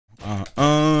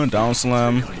down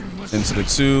slam into the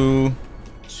 2.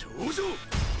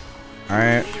 All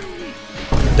right.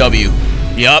 W.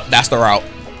 Yup, that's the route.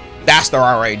 That's the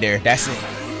route right there. That's it.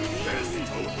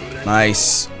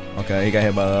 Nice. Okay, he got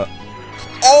hit by that.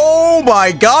 Oh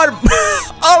my god!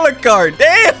 Alucard,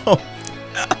 damn!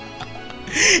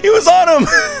 He was on him!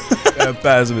 That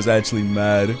passive is actually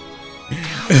mad.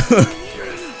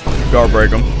 Guard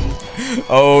break him.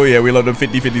 Oh yeah, we let them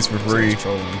 50-50s for free.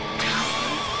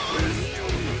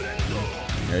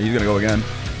 Yeah, he's gonna go again.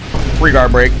 Free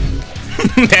guard break.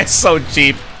 That's so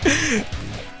cheap.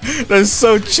 That's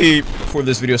so cheap. Before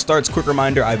this video starts, quick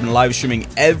reminder, I've been live streaming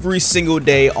every single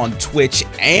day on Twitch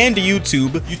and YouTube.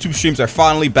 YouTube streams are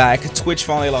finally back. Twitch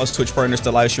finally allows Twitch partners to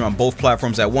live stream on both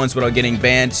platforms at once without getting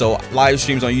banned. So live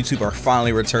streams on YouTube are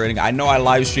finally returning. I know I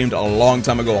live streamed a long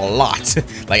time ago, a lot,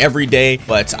 like every day,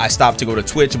 but I stopped to go to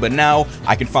Twitch. But now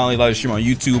I can finally live stream on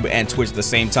YouTube and Twitch at the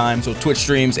same time. So Twitch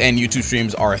streams and YouTube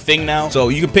streams are a thing now. So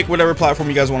you can pick whatever platform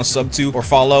you guys want to sub to or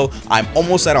follow. I'm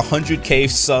almost at 100K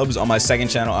subs on my second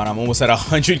channel, and I'm almost at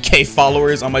 100K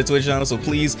followers on my Twitch channel, so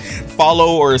please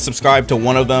follow or subscribe to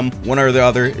one of them, one or the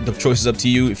other. The choice is up to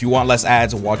you. If you want less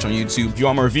ads, watch on YouTube. If you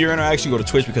want more viewer interaction, go to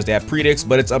Twitch because they have predicts,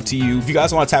 but it's up to you. If you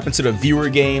guys want to tap into the viewer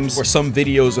games or some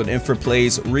videos on Infer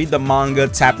plays, read the manga,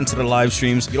 tap into the live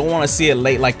streams. You don't want to see it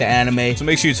late like the anime, so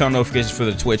make sure you turn on notifications for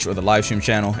the Twitch or the live stream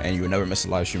channel, and you will never miss a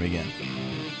live stream again.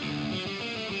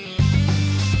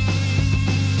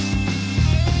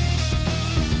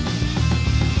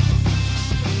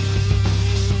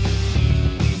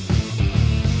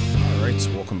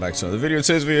 Back to another video.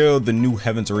 Today's video, the new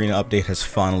Heaven's Arena update has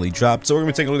finally dropped, so we're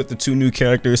gonna be taking a look at the 2 new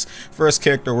characters. First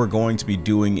character we're going to be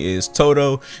doing is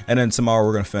Todo, and then tomorrow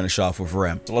we're gonna finish off with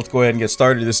Rem. So let's go ahead and get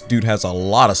started. This dude has a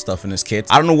lot of stuff in his kit.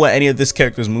 I don't know what any of this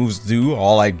character's moves do.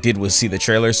 All I did was see the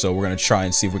trailer, so we're gonna try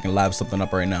and see if we can lab something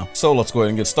up right now. So let's go ahead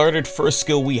and get started. First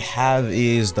skill we have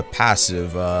is the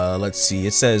passive. Let's see.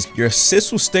 It says your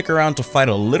assist will stick around to fight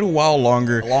a little while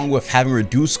longer, along with having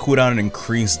reduced cooldown and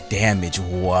increased damage.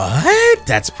 What?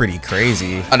 That's pretty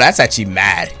crazy. Oh, that's actually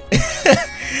mad.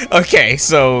 Okay,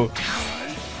 so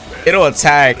it'll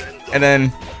attack and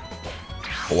then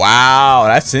wow,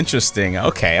 that's interesting.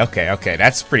 Okay,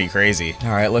 that's pretty crazy.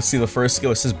 All right, let's see the first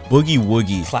skill. It says Boogie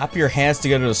Woogie. Clap your hands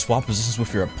together to swap positions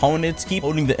with your opponents. Keep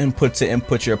holding the input to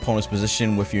input your opponent's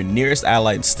position with your nearest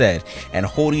ally instead, and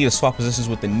hold E to swap positions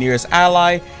with the nearest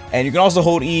ally. And you can also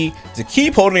hold E to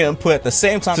keep holding the input at the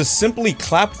same time to simply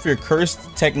clap with your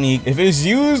cursed technique. If it is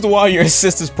used while your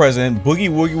assist is present, Boogie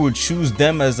Woogie will choose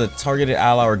them as a targeted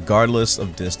ally regardless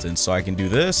of distance. So I can do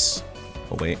this.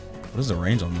 Oh wait, what is the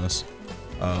range on this?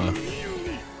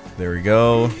 There we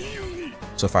go.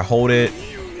 So if I hold it,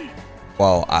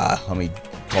 well, let me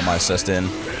call my assist in.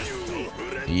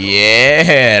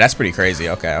 Yeah, that's pretty crazy.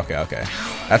 Okay.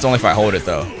 That's only if I hold it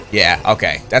though. Yeah,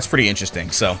 okay, that's pretty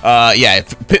interesting. So, yeah,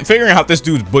 figuring out how this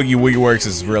dude's Boogie Woogie works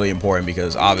is really important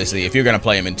because obviously if you're gonna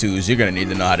play him in 2s, you're gonna need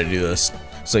to know how to do this.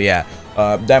 So yeah,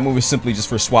 that move is simply just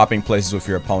for swapping places with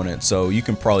your opponent. So you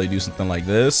can probably do something like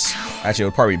this. Actually, it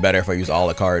would probably be better if I use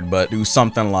Alucard, but do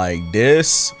something like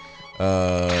this.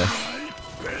 And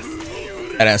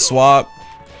then swap.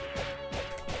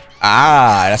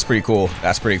 Ah, that's pretty cool.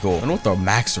 That's pretty cool. I don't know what the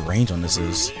max range on this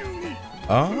is.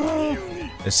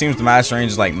 It seems the max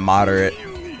range is like moderate.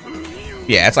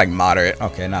 Yeah, it's like moderate.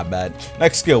 Okay, not bad.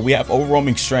 Next skill, we have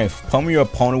Overwhelming Strength. Pummel your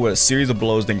opponent with a series of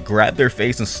blows, then grab their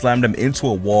face and slam them into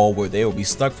a wall where they will be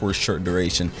stuck for a short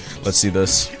duration. Let's see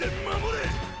this.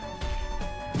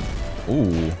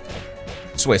 Ooh.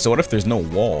 So wait, so what if there's no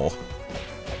wall?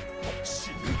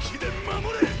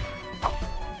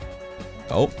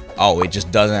 Oh, it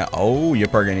just doesn't. Oh, you're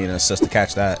probably gonna need an assist to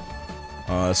catch that.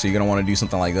 So you're gonna want to do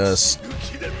something like this.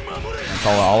 And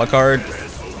call it Alucard.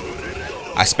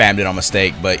 I spammed it on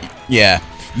mistake, but yeah,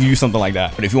 you do something like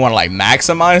that. But if you want to like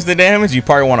maximize the damage, you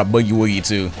probably want a Boogie Woogie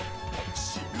too.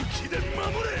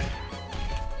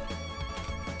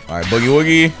 All right,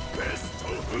 Boogie Woogie.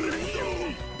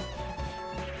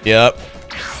 Yep.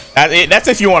 That's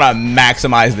if you want to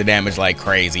maximize the damage like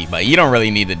crazy, but you don't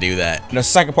really need to do that. And the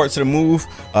second part to the move,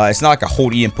 it's not like a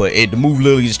hold E input. The move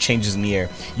literally just changes in the air.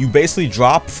 You basically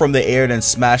drop from the air, then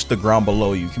smash the ground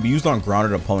below you. It can be used on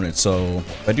grounded opponents. So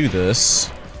if I do this,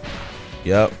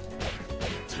 yep.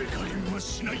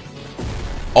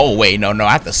 Oh wait, no,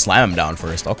 I have to slam him down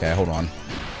first. Okay, hold on.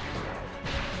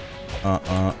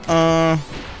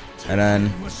 And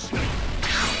then,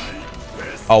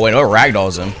 oh wait, no, it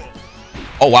ragdolls him.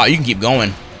 Oh wow, you can keep going.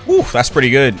 Whew, that's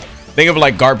pretty good. Think of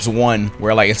like Garp's 1,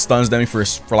 where like it stuns them for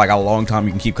like a long time.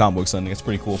 You can keep combo extending. It's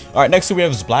pretty cool. All right, next thing we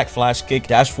have is Black Flash Kick.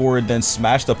 Dash forward, then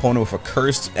smash the opponent with a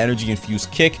cursed energy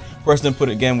infused kick. Press then put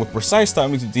it again with precise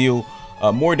timing to deal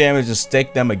more damage and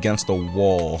stick them against the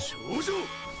wall.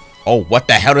 Oh, what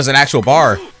the hell? There's an actual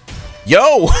bar.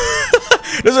 Yo,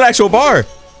 there's an actual bar.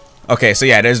 Okay, so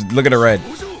yeah, look at the red.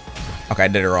 Okay, I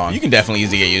did it wrong. You can definitely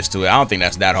easily get used to it. I don't think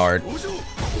that's that hard.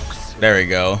 There we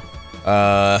go.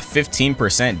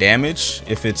 15% damage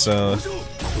if it's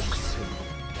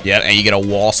yeah, and you get a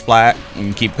wall splat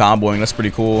and keep comboing. That's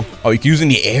pretty cool. Oh, you can use it in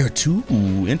the air too.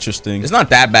 Ooh, interesting. It's not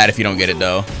that bad if you don't get it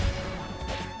though.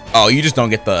 Oh, you just don't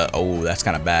get the. Oh, that's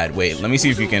kind of bad. Wait, let me see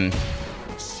if you can.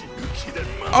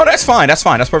 Oh, that's fine. That's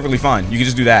fine. That's perfectly fine. You can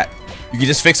just do that. You can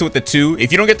just fix it with the 2.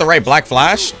 If you don't get the right Black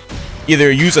Flash, either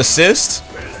use assist.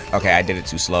 Okay, I did it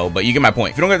too slow, but you get my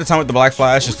point. If you don't get the time with the Black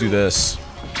Flash, just do this.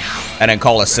 And then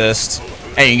call assist.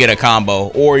 And you get a combo.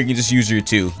 Or you can just use your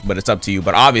 2, but it's up to you.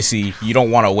 But obviously, you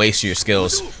don't want to waste your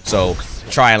skills. So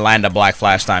try and land a Black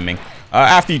Flash timing.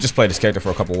 After you just play this character for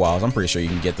a couple whiles, I'm pretty sure you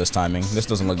can get this timing. This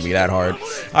doesn't look to be that hard.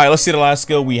 Alright, let's see the last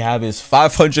skill we have is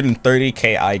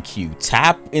 530k IQ.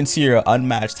 Tap into your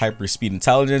unmatched hyper speed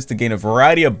intelligence to gain a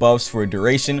variety of buffs for a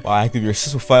duration. While active, your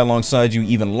assist will fight alongside you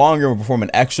even longer and perform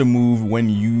an extra move when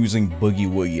using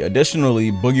Boogie Woogie.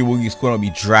 Additionally, Boogie Woogie's cooldown will be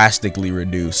drastically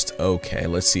reduced. Okay,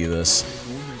 let's see this.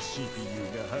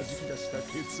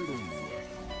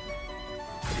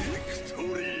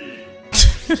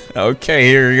 Okay,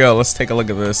 here we go. Let's take a look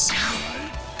at this.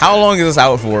 How long is this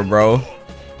out for, bro?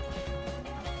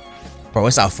 Bro,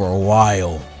 it's out for a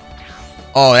while.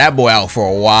 Oh, that boy out for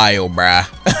a while, bruh.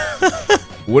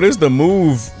 What is the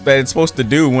move that it's supposed to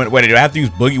do? Wait, do I have to use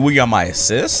Boogie Woogie on my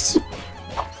assist?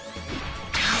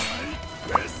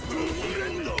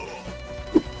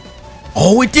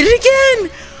 Oh, it did it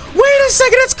again! Wait a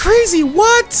second, that's crazy.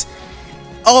 What?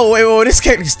 Oh, wait, this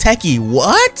character's techie.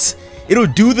 What? It'll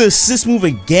do the assist move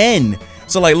again.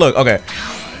 So like, look, okay.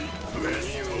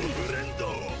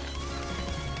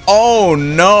 Oh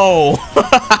no.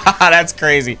 That's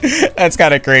crazy. That's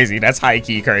kind of crazy. That's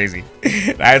high-key crazy.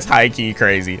 That's high-key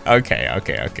crazy. Okay.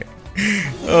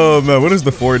 Oh man, what does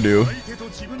the 4 do?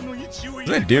 What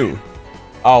does it do?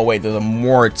 Oh wait, there's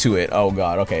more to it. Oh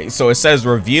god, okay. So it says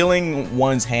revealing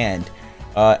one's hand.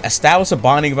 Establish a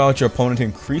bonding vow with your opponent to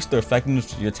increase the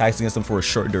effectiveness of your attacks against them for a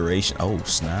short duration. Oh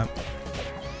snap.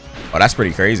 Oh, that's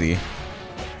pretty crazy.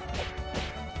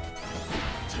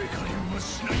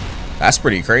 That's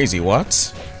pretty crazy.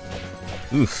 What?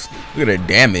 Oof. Look at the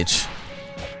damage.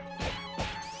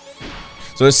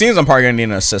 So it seems I'm probably gonna need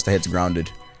an assist that hits grounded.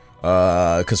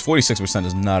 Because 46%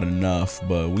 is not enough,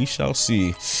 but we shall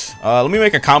see. Let me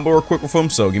make a combo real quick with him,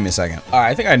 so give me a second. All right,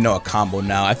 I think I know a combo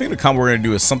now. I think the combo we're gonna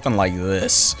do is something like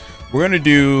this. We're gonna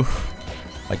do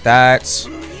like that,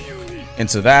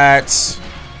 into that,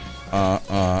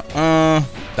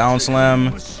 down slam,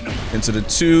 into the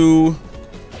 2,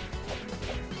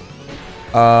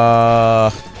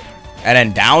 and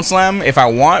then down slam if I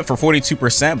want for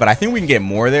 42%, but I think we can get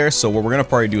more there. So what we're gonna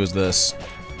probably do is this.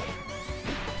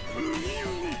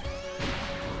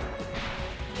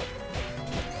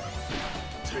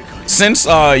 Since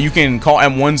you can call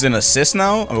M1s in assist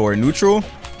now, or neutral,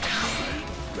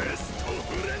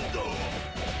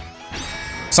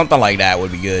 something like that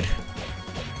would be good.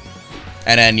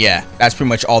 And then yeah, that's pretty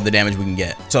much all the damage we can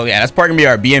get. So yeah, that's probably gonna be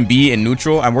our BNB in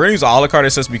neutral, and we're gonna use a la carte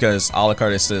assist because a la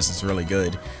carte assist is really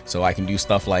good. So I can do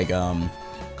stuff like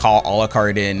call a la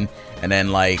carte in and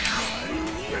then like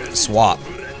swap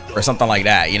or something like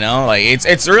that, you know? Like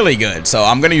it's really good. So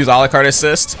I'm gonna use a la carte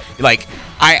assist. Like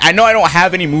I know I don't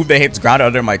have any move that hits ground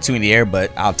other than my 2 in the air,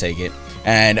 but I'll take it.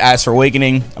 And as for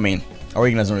awakening, I mean,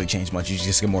 awakening doesn't really change much. You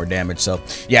just get more damage. So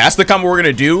yeah, that's the combo we're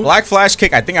gonna do. Black Flash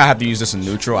Kick, I think I have to use this in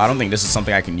neutral. I don't think this is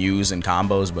something I can use in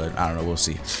combos, but I don't know, we'll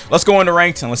see. Let's go into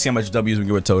ranked and let's see how much W's we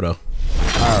get with Todo.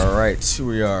 All right, here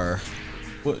we are.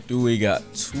 What do we got?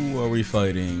 Who are we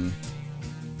fighting?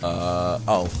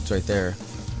 Oh, it's right there.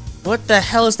 What the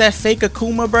hell is that fake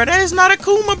Akuma, bro? That is not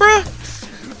Akuma, bro.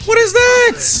 What is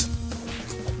that?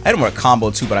 I had him with a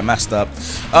combo too, but I messed up.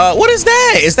 What is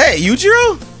that? Is that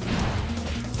Yujiro?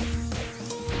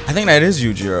 I think that is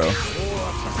Yujiro.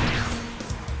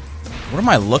 What am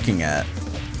I looking at?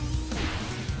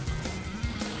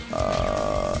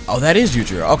 Oh, that is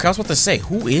Yujiro. Okay, I was about to say,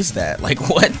 who is that? Like,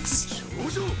 what?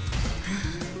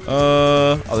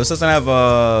 Oh, this doesn't have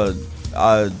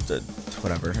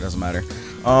whatever. It doesn't matter.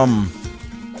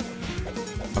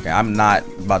 Okay, I'm not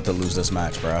about to lose this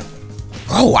match, bro.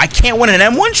 Bro, I can't win an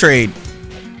M1 trade.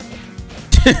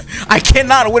 I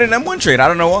cannot win an M1 trade. I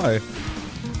don't know why.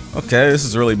 Okay, this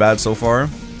is really bad so far.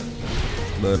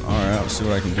 But alright, I'll see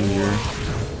what I can do here.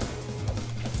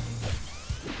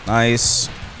 Nice.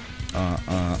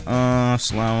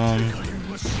 Slam him.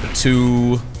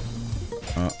 2.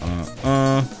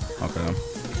 Okay.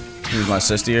 Use my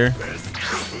assist here.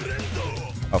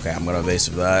 Okay, I'm gonna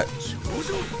evasive that.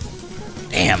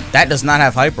 Damn, that does not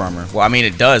have hyper armor. Well, I mean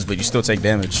it does, but you still take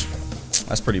damage.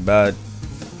 That's pretty bad.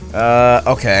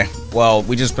 Okay. Well,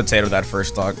 we just potatoed that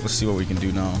first stock. Let's see what we can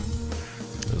do now.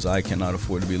 Because I cannot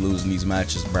afford to be losing these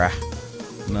matches, bruh.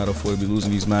 Cannot afford to be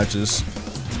losing these matches.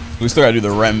 We still gotta do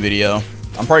the REM video.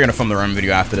 I'm probably gonna film the REM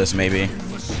video after this, maybe.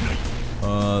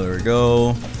 There we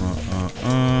go.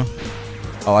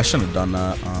 Oh, I shouldn't have done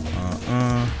that.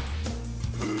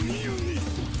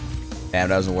 Damn,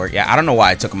 that doesn't work. Yeah, I don't know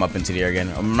why I took him up into the air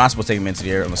again. I'm not supposed to take him into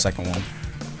the air on the second one.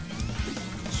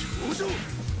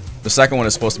 The second one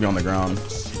is supposed to be on the ground.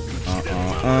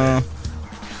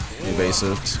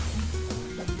 Evasive.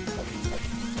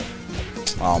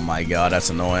 Oh my god, that's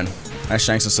annoying. That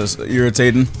Shanks is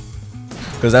irritating.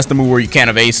 Because that's the move where you can't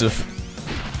evasive.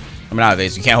 I mean, not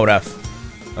evasive, you can't hold F.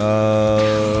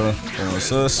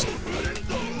 Assist.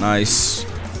 Nice.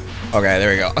 Okay,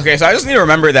 there we go. Okay, so I just need to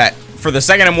remember that for the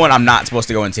second M1, I'm not supposed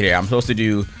to go into there. I'm supposed to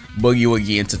do Boogie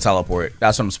Woogie into teleport.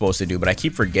 That's what I'm supposed to do, but I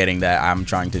keep forgetting that I'm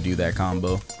trying to do that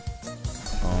combo.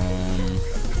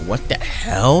 What the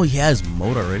hell? He has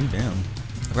mode already? Damn.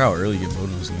 I forgot how early you get mode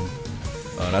in this game.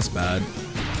 That's bad.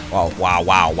 Oh, wow,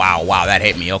 wow, wow, wow. That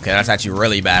hit me. Okay, that's actually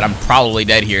really bad. I'm probably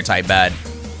dead here type bad.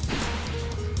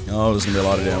 Oh, there's gonna be a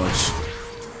lot of damage.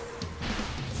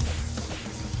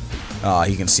 Oh,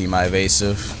 he can see my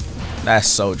evasive. That's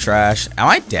so trash. Am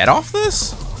I dead off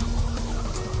this?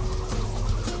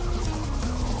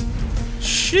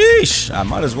 Sheesh. I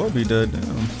might as well be dead.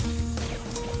 Damn.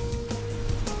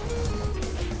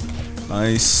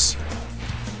 Nice.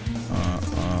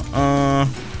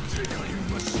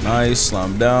 Nice.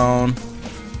 Slam down.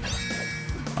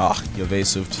 Ah, you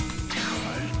evasive.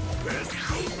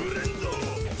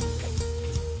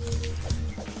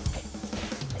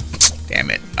 Damn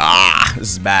it. Ah,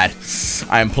 this is bad.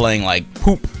 I am playing like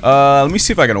poop. Let me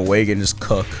see if I can awaken and just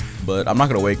cook. But I'm not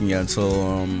gonna awaken yet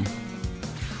until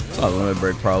it's not a limit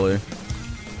break probably.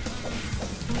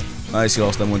 Nice, he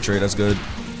lost that one trade, that's good.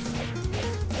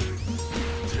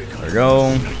 There we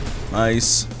go.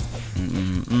 Nice.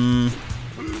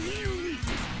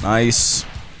 Nice.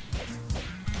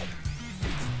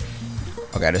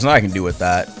 Okay, there's nothing I can do with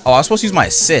that. Oh, I was supposed to use my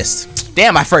assist.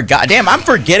 Damn, I forgot. Damn, I'm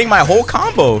forgetting my whole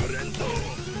combo.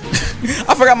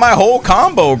 I forgot my whole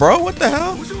combo, bro. What the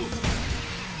hell?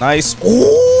 Nice.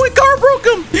 Oh, it guard broke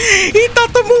him. He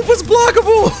thought the move was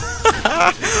blockable.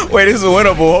 Wait, this is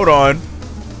winnable. Hold on.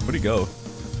 Where'd he go?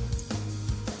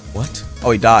 What? Oh,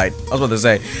 he died. I was about to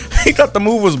say. He thought the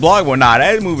move was blockable. Nah,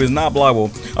 that move is not blockable.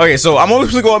 Okay, so I'm only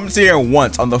supposed to go up into the air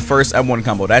once on the first M1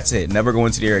 combo. That's it. Never go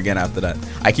into the air again after that.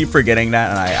 I keep forgetting that,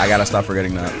 and I gotta stop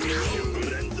forgetting that.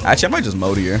 Actually, I might just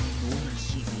mode here.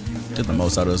 Get the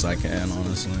most out of this I can,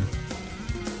 honestly.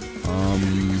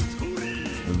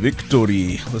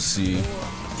 Victory. Let's see.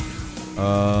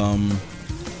 Let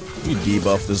me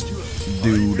debuff this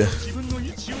dude.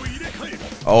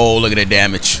 Oh, look at the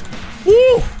damage.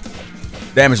 Woo!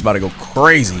 Damage about to go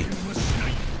crazy.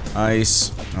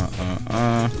 Nice.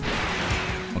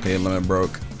 Okay, limit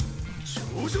broke.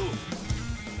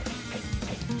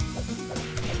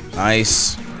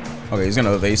 Nice. Okay, he's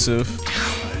gonna evasive.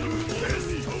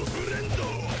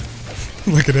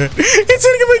 Look at that. It's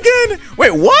hitting him again.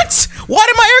 Wait, what? Why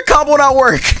did my air combo not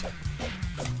work?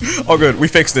 Oh, good. We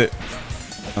fixed it.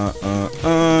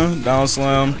 Down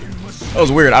slam. That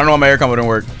was weird. I don't know why my air combo didn't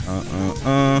work.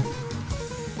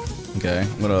 Okay,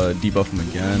 I'm gonna debuff him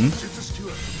again.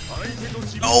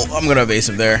 Oh, I'm gonna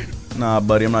evasive there. Nah,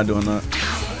 buddy, I'm not doing that.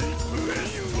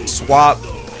 Swap.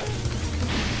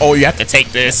 Oh, you have to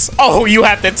take this. Oh, you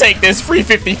have to take this. Free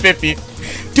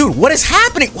 50-50. Dude, what is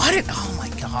happening? Why did... Oh, my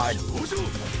God.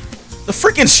 The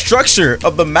freaking structure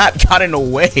of the map got in the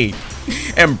way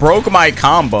and broke my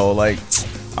combo. Like,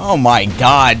 oh, my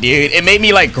God, dude. It made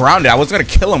me, like, grounded. I was gonna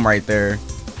kill him right there.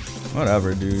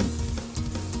 Whatever, dude.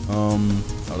 Oh,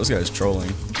 this guy's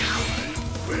trolling.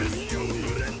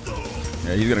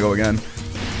 Yeah, he's gonna go again.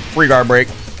 Free guard break.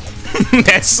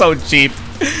 That's so cheap.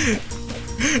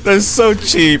 That's so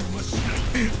cheap.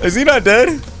 Is he not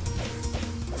dead?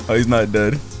 Oh, he's not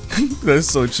dead. That's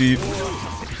so cheap.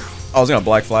 I was gonna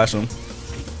black flash him.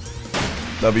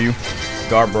 W.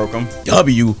 Guard broke him.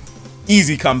 W.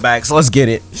 Easy comebacks. Let's get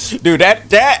it. Dude,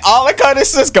 that all the cut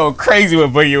is just go crazy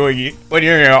with Boogie Woogie when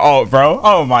you're in your ult, bro.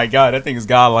 Oh my God, that thing is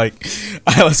godlike.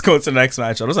 Alright, let's go to the next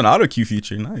matchup. There's an auto queue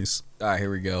feature. Nice. Alright,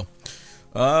 here we go.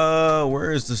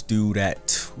 Where is this dude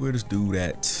at? Where is this dude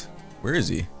at? Where is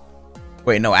he?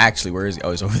 Wait, no, actually, where is he?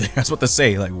 Oh, he's over there. I was about to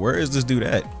say, like, where is this dude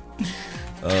at?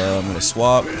 I'm gonna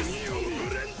swap.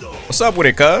 What's up with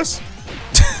it, cuz?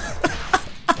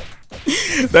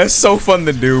 That's so fun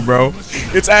to do, bro.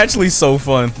 It's actually so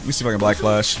fun. Let me see if I can Black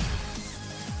Flash.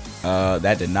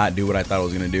 That did not do what I thought it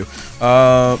was gonna do.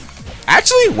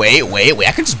 Actually, wait.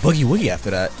 I can just boogie woogie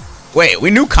after that. Wait, we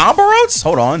new combo routes?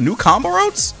 Hold on, new combo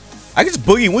routes? I can just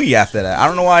boogie woogie after that. I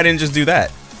don't know why I didn't just do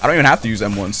that. I don't even have to use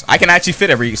M1s. I can actually fit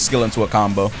every skill into a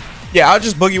combo. Yeah, I'll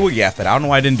just boogie woogie after that. I don't know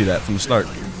why I didn't do that from the start.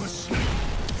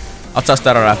 I'll test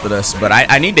that out after this, but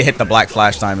I need to hit the Black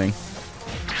Flash timing.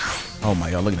 Oh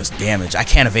my god, look at this damage. I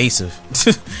can't evasive.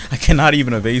 I cannot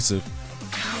even evasive.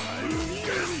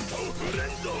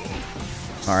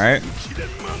 Alright.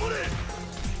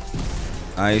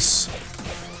 Nice.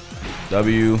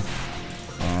 W.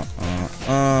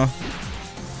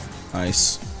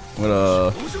 Nice.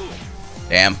 What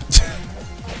damn.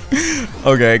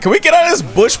 Okay, can we get out of this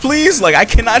bush, please? Like, I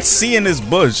cannot see in this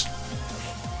bush.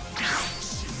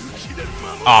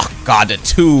 Oh god, the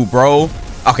 2, bro.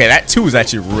 Okay, that 2 is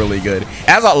actually really good. It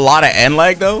has a lot of end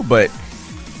lag though, but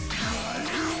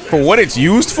for what it's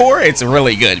used for, it's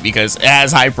really good because it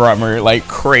has hyper armor like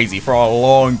crazy for a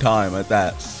long time at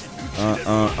that.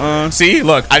 See,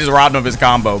 look, I just robbed him of his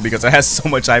combo because it has so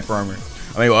much hyper armor.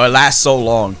 I mean, well, it lasts so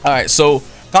long. All right, so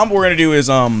combo we're gonna do is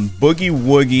boogie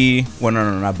woogie. Well,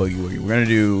 no, not boogie woogie. We're gonna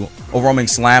do overwhelming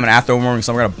slam, and after overwhelming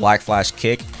slam, we're gonna Black Flash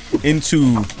kick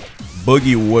into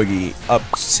boogie woogie up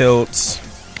tilt.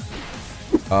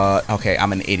 Okay,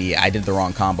 I'm an idiot. I did the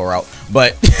wrong combo route,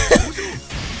 but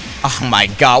oh my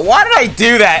god, why did I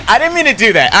do that? I didn't mean to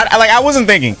do that. I wasn't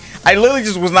thinking. I literally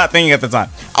just was not thinking at the time.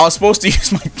 I was supposed to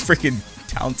use my freaking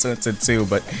down sensor too,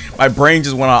 but my brain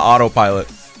just went on autopilot.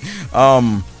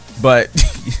 But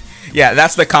yeah,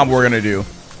 that's the combo we're gonna do.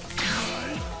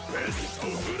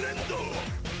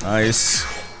 Nice.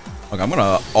 Okay, I'm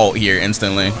gonna ult here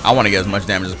instantly. I want to get as much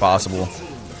damage as possible,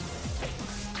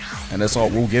 and this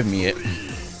ult will give me it.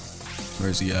 Where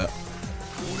is he at?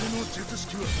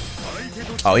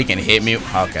 Oh, he can hit me.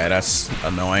 Okay, that's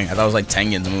annoying. I thought it was like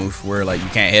Tengen's move where like you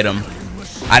can't hit him.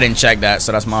 I didn't check that,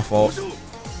 so that's my fault.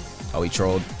 Oh, he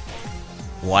trolled.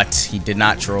 What? He did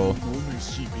not troll.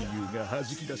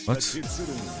 What?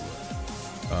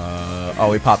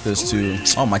 Oh, he popped this too.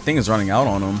 Oh, my thing is running out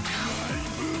on him.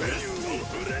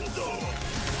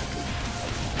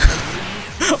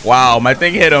 Wow, my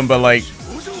thing hit him, but like,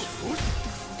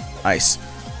 nice.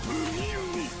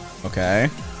 Okay,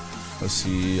 let's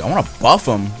see. I want to buff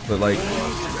him, but like,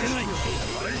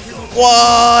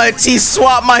 what? He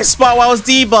swapped my spot while I was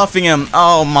debuffing him.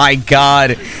 Oh my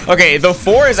god. Okay, the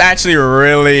 4 is actually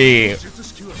really,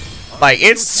 like,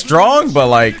 it's strong, but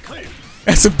like,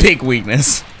 that's a big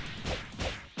weakness.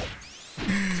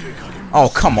 Oh,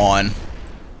 come on.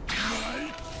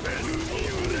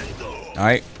 All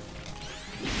right.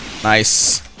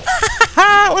 Nice.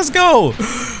 Let's go.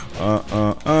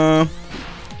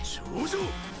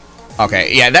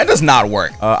 Okay, yeah, that does not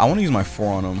work. I want to use my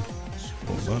 4 on him.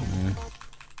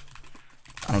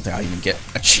 I don't think I'll even get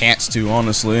a chance to,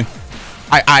 honestly.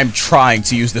 I'm trying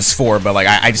to use this 4, but like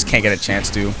I just can't get a chance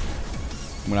to.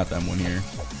 I'm gonna have to M1 here.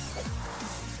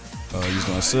 He's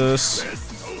gonna assist.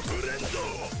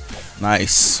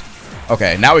 Nice.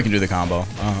 Okay, now we can do the combo.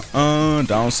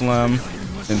 Down slam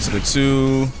into the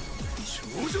 2.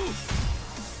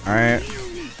 All right.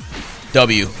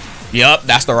 W. Yup,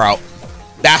 that's the route.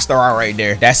 That's the route right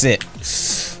there. That's it.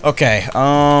 Okay.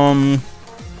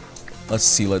 Let's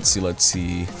see.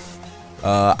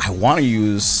 I want to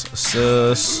use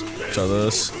assist. Try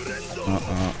this.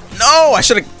 No, I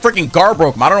should have freaking guard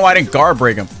broke him. I don't know why I didn't guard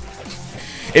break him.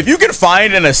 If you can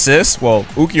find an assist, well,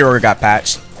 Ukiura got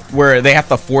patched, where they have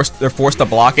to they're forced to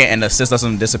block it, and the assist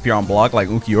doesn't disappear on block like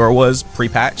Ukiura was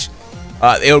pre-patch.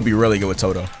 It would be really good with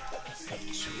Todo.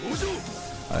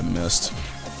 I missed.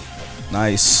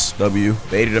 Nice. W.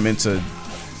 Baited him into,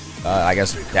 I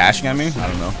guess, dashing at me? I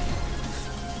don't know.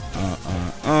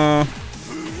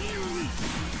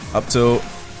 Up tilt.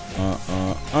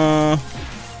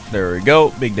 There we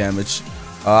go. Big damage.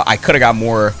 I could have got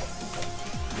more.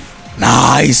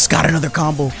 Nice. Got another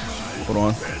combo. Hold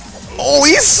on. Oh,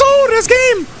 he's sold. That's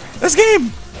game. That's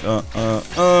game.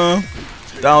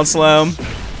 Down slam.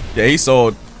 Yeah, he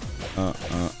sold.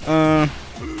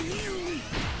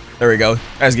 There we go.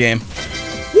 That's game.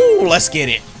 Woo, let's get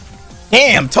it.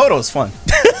 Damn, Todo's fun.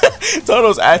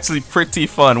 Todo's actually pretty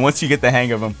fun once you get the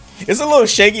hang of him. It's a little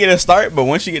shaky at the start, but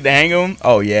once you get the hang of him,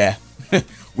 oh yeah.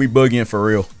 We boogieing for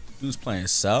real. Who's playing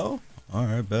Cell?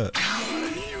 Alright, bet.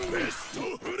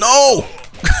 No!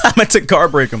 I meant to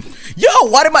guard break him. Yo,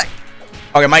 why did my...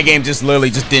 Okay, my game just literally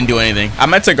just didn't do anything. I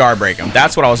meant to guard break him.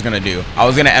 That's what I was gonna do. I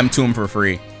was gonna M2 him for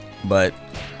free. But,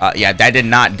 yeah, that did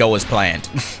not go as planned.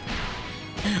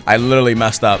 I literally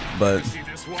messed up, but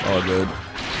all good.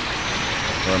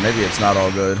 Or maybe it's not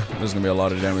all good. There's gonna be a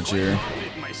lot of damage here.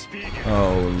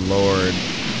 Oh, Lord.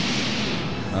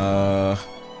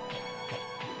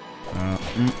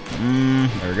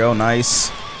 There we go,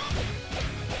 nice.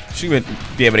 She would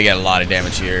be able to get a lot of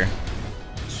damage here.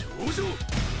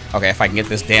 Okay, if I can get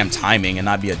this damn timing and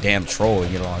not be a damn troll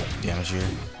and get a lot of damage here.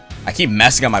 I keep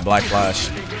messing up my black flash.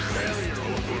 Is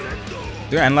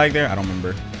there end lag there? I don't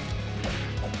remember.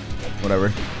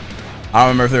 Whatever. I don't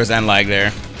remember if there's end lag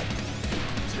there.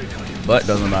 But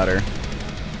doesn't matter.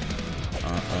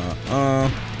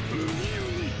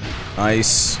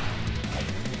 Nice.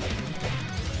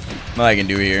 What I can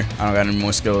do here. I don't got any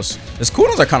more skills. His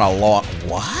cooldowns are kind of long.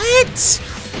 What?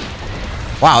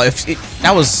 Wow,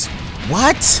 that was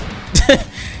what?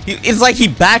 It's like he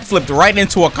backflipped right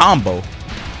into a combo.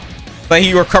 But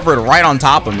he recovered right on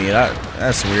top of me.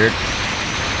 That's weird.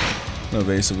 No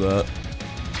base of that.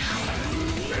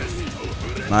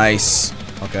 Nice.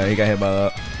 Okay, he got hit by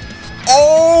that.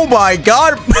 Oh my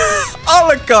god!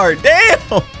 Alucard, damn!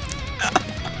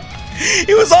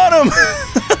 He was on him!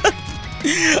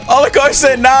 Alucard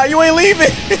said, nah, you ain't leaving!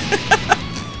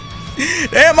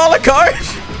 Damn, Alucard!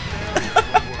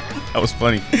 That was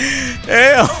funny.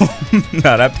 Damn!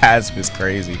 Nah, that passive is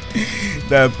crazy.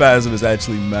 That passive is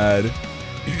actually mad.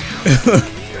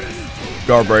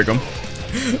 Guard break him.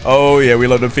 Oh yeah, we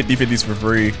love the 50-50s for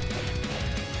free.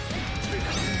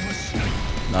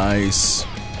 Nice.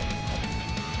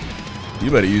 You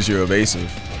better use your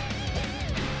evasive.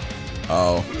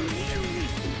 Oh.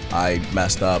 I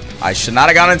messed up. I should not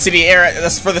have gone into the air.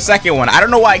 That's for the second one. I don't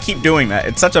know why I keep doing that.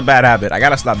 It's such a bad habit. I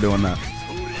gotta stop doing that.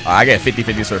 I get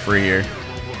 50-50s for free here.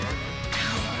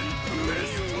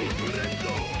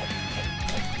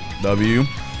 W.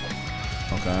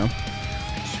 Okay.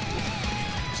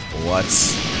 What?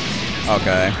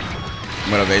 Okay. I'm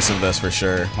gonna evasive this for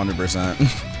sure. 100%.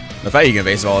 The fact you can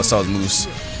evasive all his moves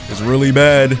is really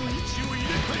bad.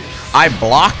 I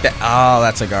blocked that. Oh,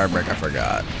 that's a guard break. I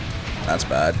forgot. That's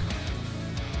bad.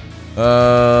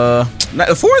 The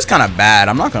 4 is kind of bad.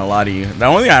 I'm not gonna lie to you. The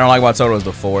only thing I don't like about Todo is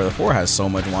the 4. The 4 has so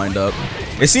much wind up.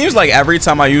 It seems like every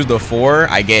time I use the 4,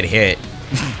 I get hit.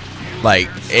 Like,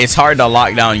 it's hard to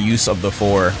lock down use of the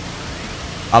 4.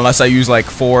 Unless I use like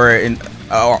 4 in,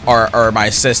 or my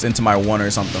assist into my 1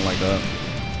 or something like that.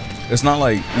 It's not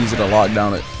like easy to lock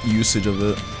down the usage of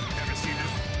it.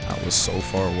 That was so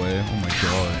far away. Oh my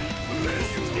god.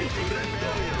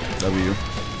 W.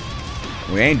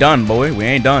 We ain't done, boy. We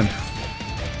ain't done.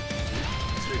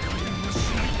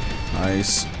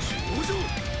 Nice.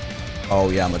 Oh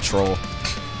yeah, I'm a troll.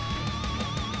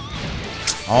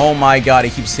 Oh my god,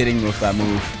 he keeps hitting me with that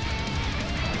move.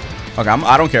 Okay,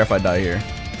 I don't care if I die here.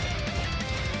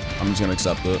 I'm just gonna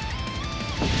accept it.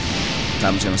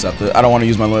 I'm just gonna accept it. I don't want to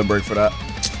use my limit break for that.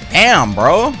 Damn,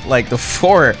 bro. Like the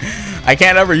 4. I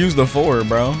can't ever use the 4,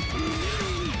 bro.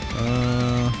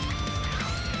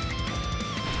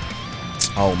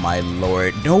 Oh my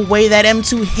lord. No way that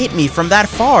M2 hit me from that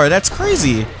far. That's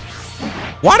crazy.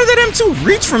 Why did that M2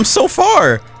 reach from so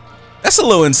far? That's a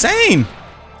little insane.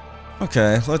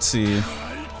 Okay, let's see.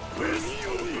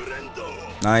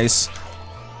 Nice.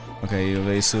 Okay, you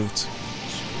evasived.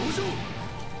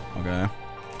 Okay.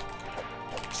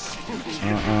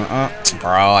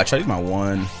 Bro, I tried to use my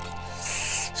 1.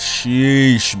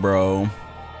 Sheesh, bro.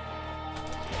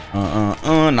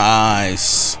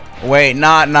 Nice. Wait,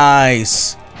 not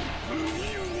nice.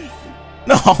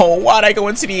 No, why'd I go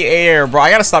into the air, bro?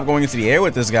 I gotta stop going into the air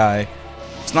with this guy.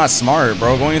 It's not smart,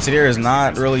 bro. Going into the air is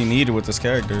not really needed with this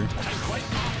character.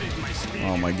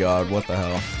 Oh my god, what the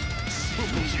hell?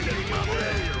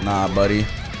 Nah, buddy.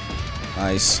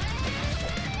 Nice.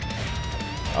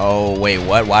 Oh, wait,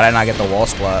 what? Why did I not get the wall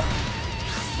splat?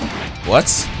 What?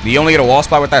 Do you only get a wall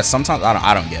splat with that sometimes?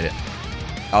 I don't get it.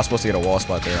 I was supposed to get a wall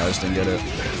splat there. I just didn't get it.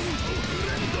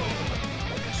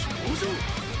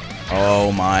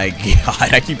 Oh my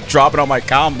god. I keep dropping all my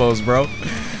combos, bro.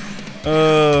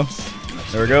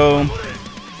 There we go.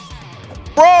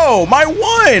 Bro, my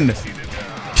 1!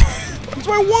 What's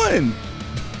my 1?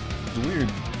 It's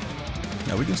weird.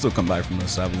 Yeah, we can still come back from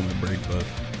this limit break, but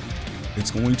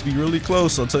it's going to be really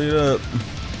close, I'll tell you that.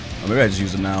 Oh, maybe I just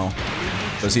use it now.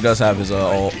 Because he does have his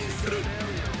ult.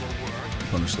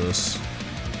 Punish this.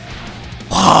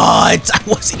 What? I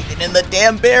wasn't even in the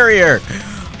damn barrier.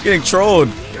 I'm getting trolled.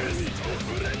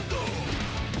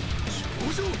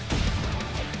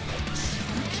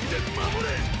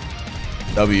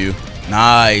 W.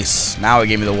 Nice. Now it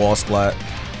gave me the wall splat.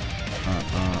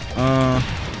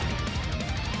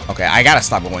 Okay, I gotta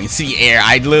stop going into the air.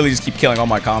 I literally just keep killing all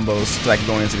my combos because I keep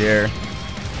going into the air.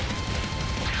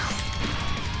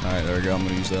 Alright, there we go. I'm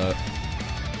gonna use that.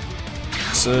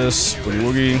 Assist, boogie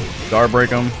woogie, guard break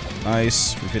him.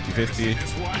 Nice. 50-50.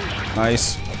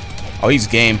 Nice. Oh, he's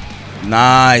game.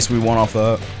 Nice. We won off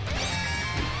that.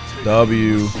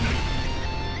 W.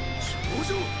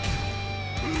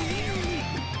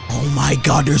 Oh my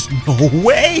god, there's no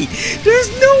way. There's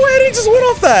no way they just went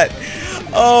off that.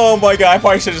 Oh my god, I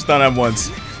probably should have just done that once.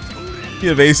 He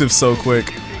evasive so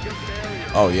quick.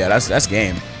 Oh yeah, that's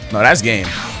game. No, that's game.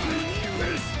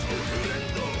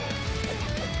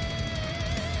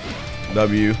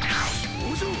 W.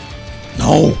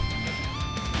 No.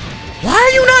 Why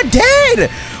are you not dead?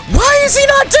 Why is he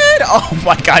not dead? Oh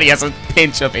my god, he has a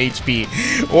pinch of HP.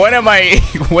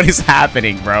 What is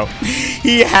happening, bro?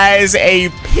 He has a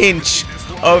pinch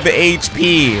of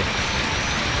HP.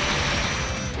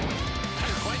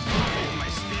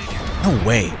 No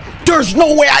way. There's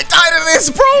no way I died to this,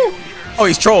 bro. Oh,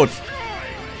 he's trolled.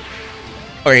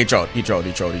 Oh, he trolled.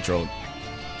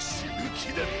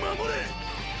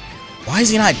 Why is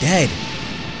he not dead?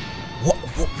 What?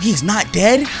 He's not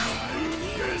dead?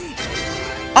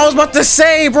 I was about to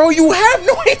say, bro, you have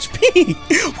no HP.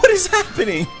 What is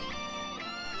happening?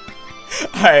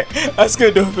 Alright, that's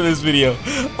gonna do it for this video.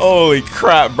 Holy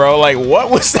crap, bro. Like, what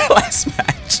was that last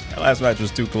match? That last match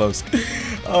was too close.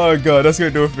 Oh god, that's gonna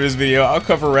do it for this video. I'll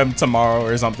cover Rem tomorrow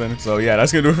or something. So yeah,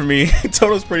 that's gonna do it for me.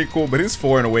 Toto's pretty cool, but his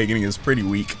 4 in Awakening is pretty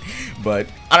weak. But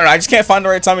I don't know, I just can't find the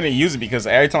right time to use it because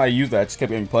every time I use that, I just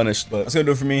kept getting punished. But that's gonna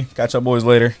do it for me. Catch up boys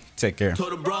later. Take care.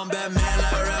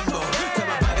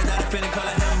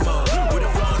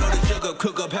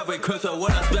 Cook up halfway crystal.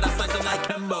 When I spit, I slice them like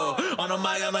Kimbo. On a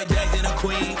mic, I'm like Jack and a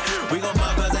queen. We gon'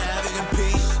 pop cause I having a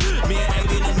peace. Me and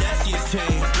AB the nastiest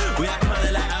team. We are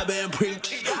kinda like I've been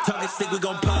preach. Talking sick, we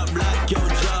gon' pop.